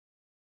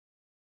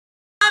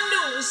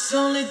It's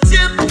only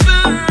temporary,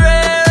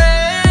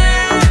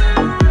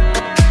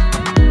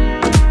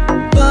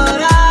 but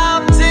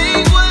I'll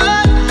take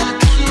what I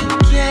can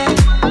get.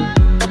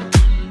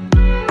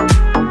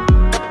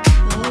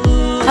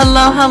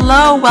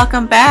 Hello,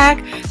 welcome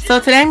back. So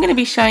today I'm going to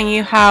be showing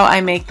you how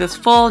I make this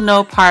full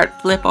no part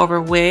flip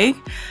over wig.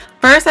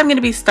 First, I'm going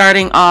to be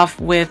starting off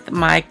with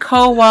my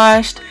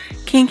co-washed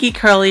Kinky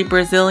Curly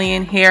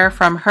Brazilian hair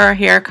from Her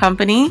Hair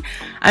Company.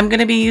 I'm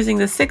going to be using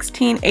the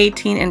 16,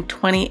 18, and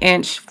 20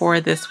 inch for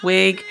this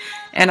wig,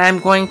 and I'm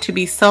going to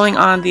be sewing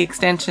on the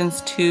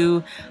extensions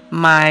to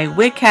my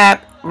wig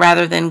cap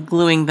rather than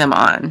gluing them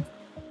on.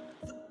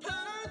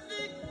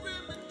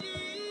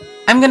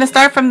 I'm going to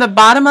start from the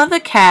bottom of the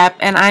cap,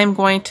 and I'm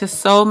going to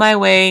sew my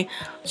way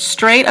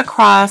straight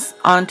across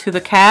onto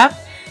the cap,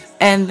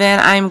 and then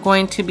I'm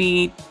going to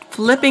be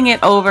flipping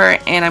it over,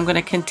 and I'm going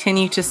to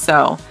continue to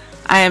sew.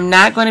 I am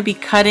not going to be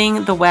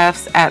cutting the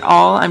wefts at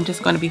all. I'm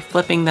just going to be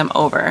flipping them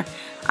over.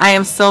 I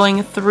am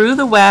sewing through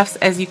the wefts,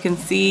 as you can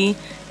see,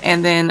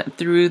 and then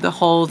through the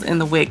holes in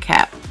the wig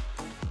cap.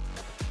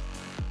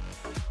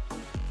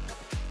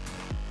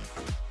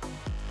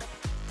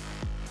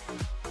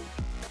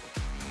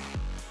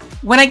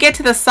 When I get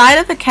to the side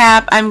of the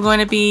cap, I'm going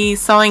to be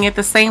sewing it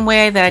the same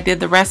way that I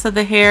did the rest of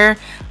the hair.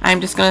 I'm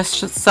just going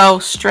to sew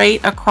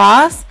straight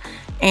across,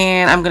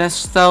 and I'm going to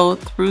sew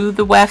through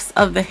the wefts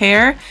of the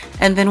hair,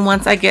 and then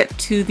once I get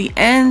to the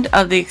end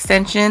of the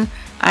extension,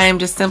 I am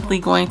just simply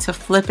going to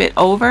flip it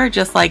over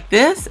just like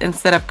this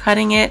instead of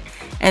cutting it,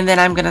 and then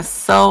I'm going to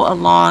sew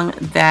along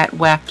that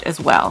weft as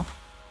well.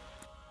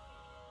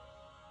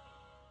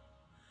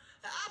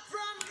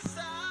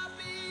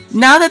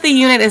 Now that the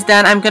unit is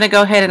done, I'm going to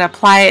go ahead and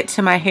apply it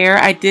to my hair.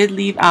 I did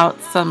leave out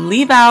some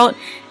leave out,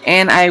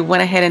 and I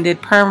went ahead and did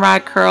perm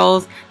rod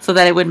curls so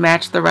that it would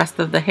match the rest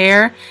of the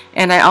hair.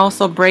 And I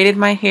also braided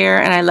my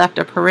hair, and I left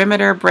a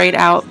perimeter braid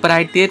out, but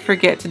I did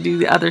forget to do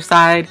the other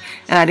side,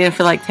 and I didn't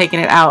feel like taking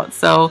it out,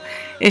 so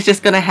it's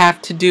just going to have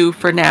to do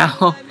for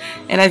now.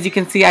 And as you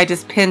can see, I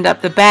just pinned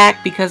up the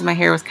back because my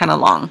hair was kind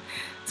of long.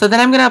 So then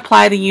I'm going to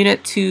apply the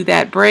unit to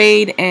that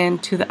braid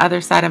and to the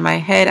other side of my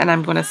head, and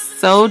I'm going to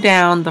sew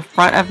down the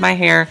front of my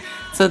hair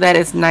so that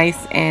it's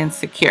nice and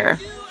secure.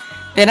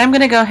 Then I'm going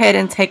to go ahead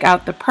and take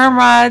out the perm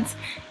rods,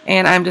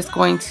 and I'm just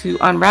going to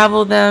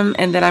unravel them,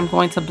 and then I'm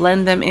going to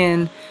blend them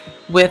in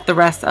with the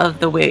rest of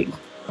the wig.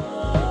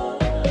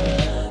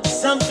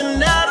 Something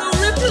that'll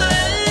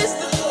replace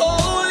the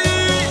hole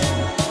in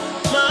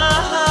my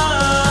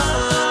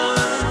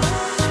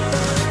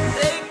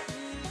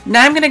heart.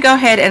 Now I'm going to go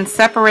ahead and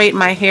separate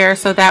my hair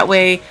so that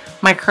way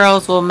my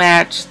curls will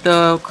match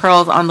the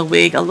curls on the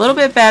wig a little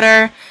bit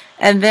better.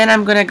 And then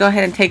I'm going to go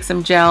ahead and take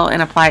some gel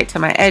and apply it to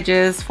my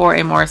edges for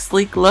a more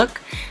sleek look.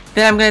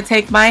 Then I'm going to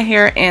take my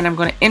hair and I'm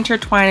going to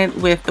intertwine it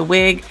with the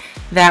wig.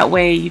 That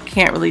way you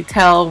can't really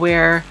tell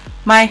where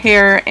my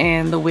hair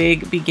and the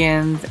wig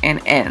begins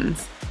and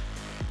ends.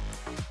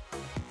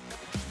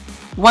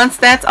 Once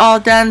that's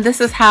all done,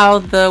 this is how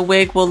the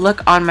wig will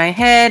look on my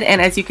head,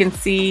 and as you can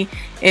see,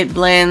 it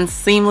blends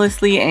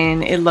seamlessly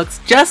and it looks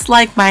just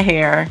like my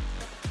hair.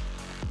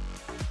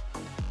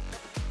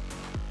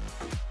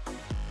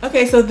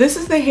 Okay, so this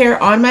is the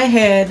hair on my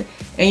head,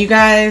 and you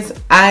guys,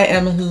 I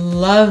am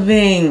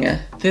loving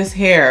this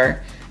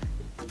hair.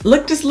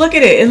 Just look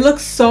at it. It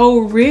looks so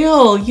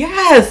real.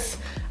 Yes,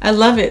 I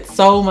love it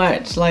so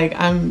much. Like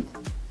I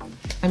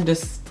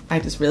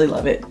just really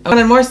love it. On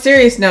a more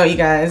serious note, you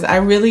guys, I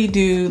really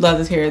do love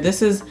this hair.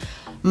 This is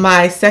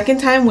my second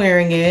time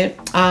wearing it.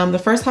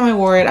 The first time I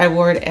wore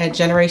it at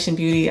Generation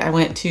Beauty. I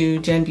went to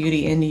Gen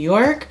Beauty in New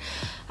York,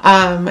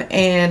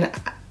 and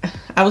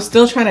I was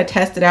still trying to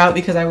test it out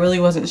because I really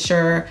wasn't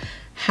sure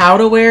how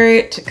to wear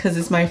it, because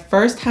it's my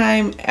first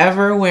time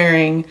ever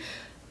wearing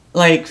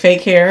like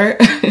fake hair.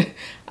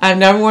 I've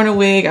never worn a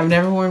wig, I've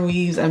never worn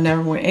weaves, I've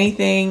never worn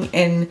anything,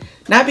 and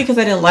not because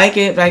I didn't like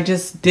it, but I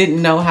just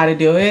didn't know how to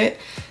do it.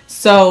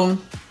 So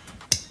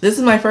this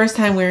is my first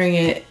time wearing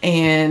it,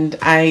 and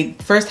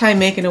first time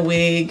making a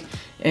wig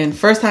and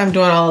first time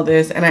doing all of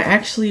this, and I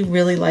actually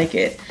really like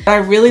it. What I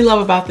really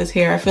love about this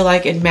hair, I feel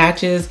like it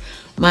matches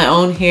my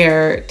own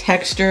hair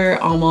texture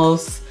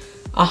almost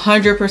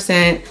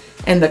 100%,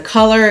 and the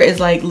color is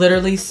like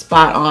literally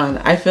spot on.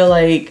 I feel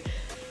like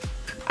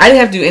I didn't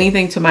have to do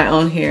anything to my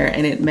own hair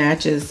and it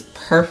matches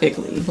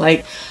perfectly.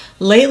 Like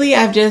lately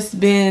I've just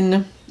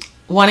been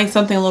wanting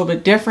something a little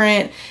bit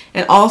different,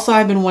 and also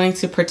I've been wanting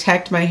to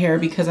protect my hair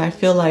because I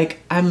feel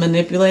like I'm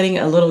manipulating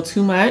it a little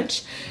too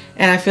much,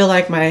 and I feel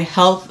like my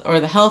health, or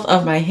the health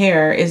of my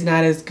hair, is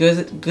not as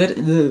good.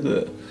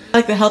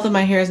 Like the health of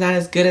my hair is not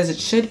as good as it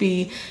should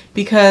be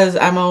because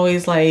I'm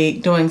always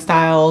like doing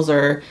styles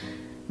or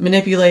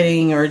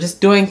manipulating or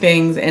just doing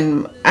things,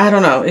 and I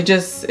don't know, it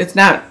just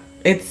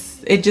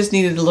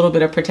needed a little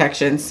bit of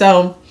protection.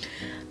 So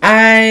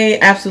I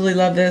absolutely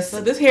love this.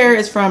 So this hair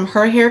is from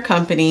Her Hair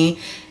Company,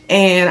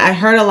 and I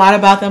heard a lot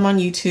about them on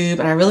YouTube,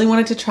 and I really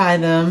wanted to try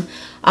them.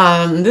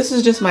 This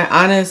is just my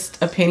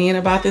honest opinion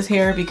about this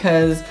hair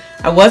because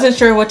I wasn't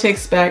sure what to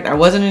expect. I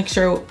wasn't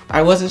sure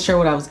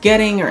what I was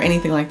getting or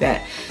anything like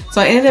that. So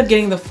I ended up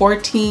getting the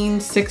 14,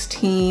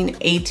 16,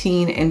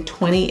 18, and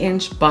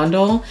 20-inch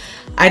bundle.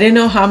 I didn't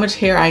know how much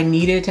hair I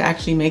needed to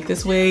actually make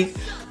this wig.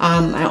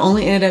 I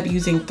only ended up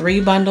using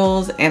 3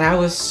 bundles and I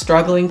was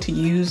struggling to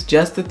use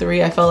just the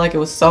 3. I felt like it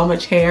was so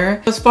much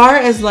hair. As far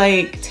as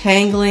like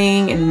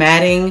tangling and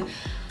matting,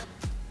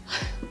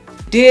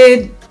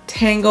 did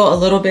tangle a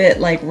little bit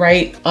like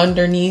right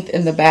underneath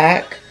in the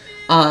back.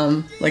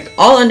 Like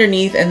all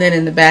underneath, and then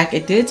in the back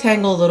it did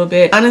tangle a little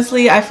bit.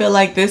 Honestly, I feel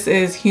like this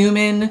is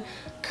human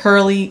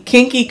curly,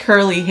 kinky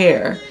curly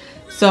hair.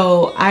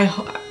 So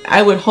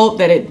I would hope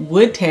that it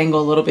would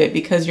tangle a little bit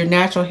because your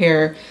natural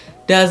hair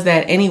does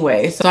that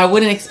anyway. So I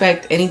wouldn't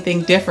expect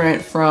anything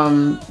different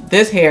from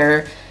this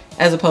hair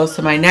as opposed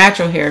to my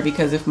natural hair,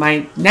 because if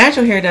my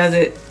natural hair does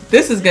it,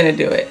 this is gonna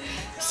do it.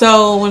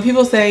 So when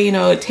people say, you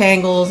know, it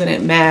tangles and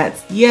it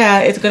mats, yeah,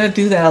 it's gonna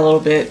do that a little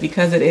bit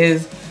because it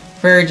is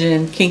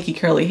virgin kinky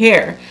curly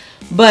hair,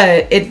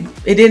 but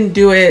it didn't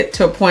do it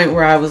to a point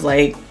where I was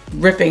like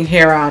ripping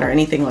hair out or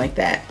anything like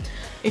that.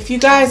 If you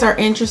guys are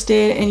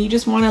interested and you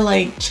just want to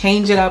like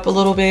change it up a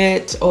little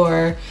bit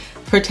or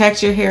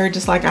protect your hair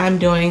just like I'm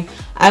doing,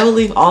 I will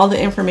leave all the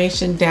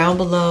information down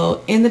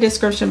below in the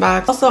description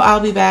box. Also, I'll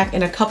be back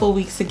in a couple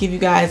weeks to give you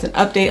guys an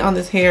update on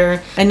this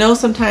hair. I know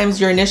sometimes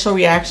your initial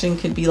reaction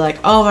could be like,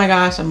 oh my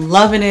gosh, I'm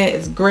loving it,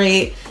 it's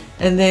great,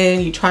 and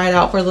then you try it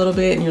out for a little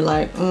bit and you're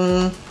like,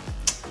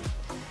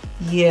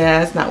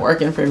 yeah, it's not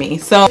working for me.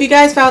 So if you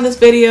guys found this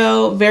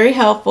video very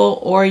helpful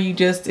or you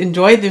just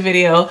enjoyed the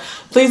video,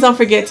 please don't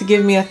forget to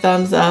give me a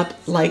thumbs up,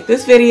 like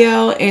this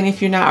video, and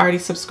if you're not already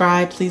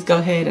subscribed, please go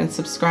ahead and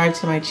subscribe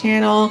to my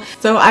channel.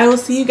 So I will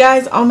see you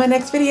guys on my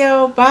next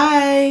video.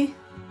 Bye.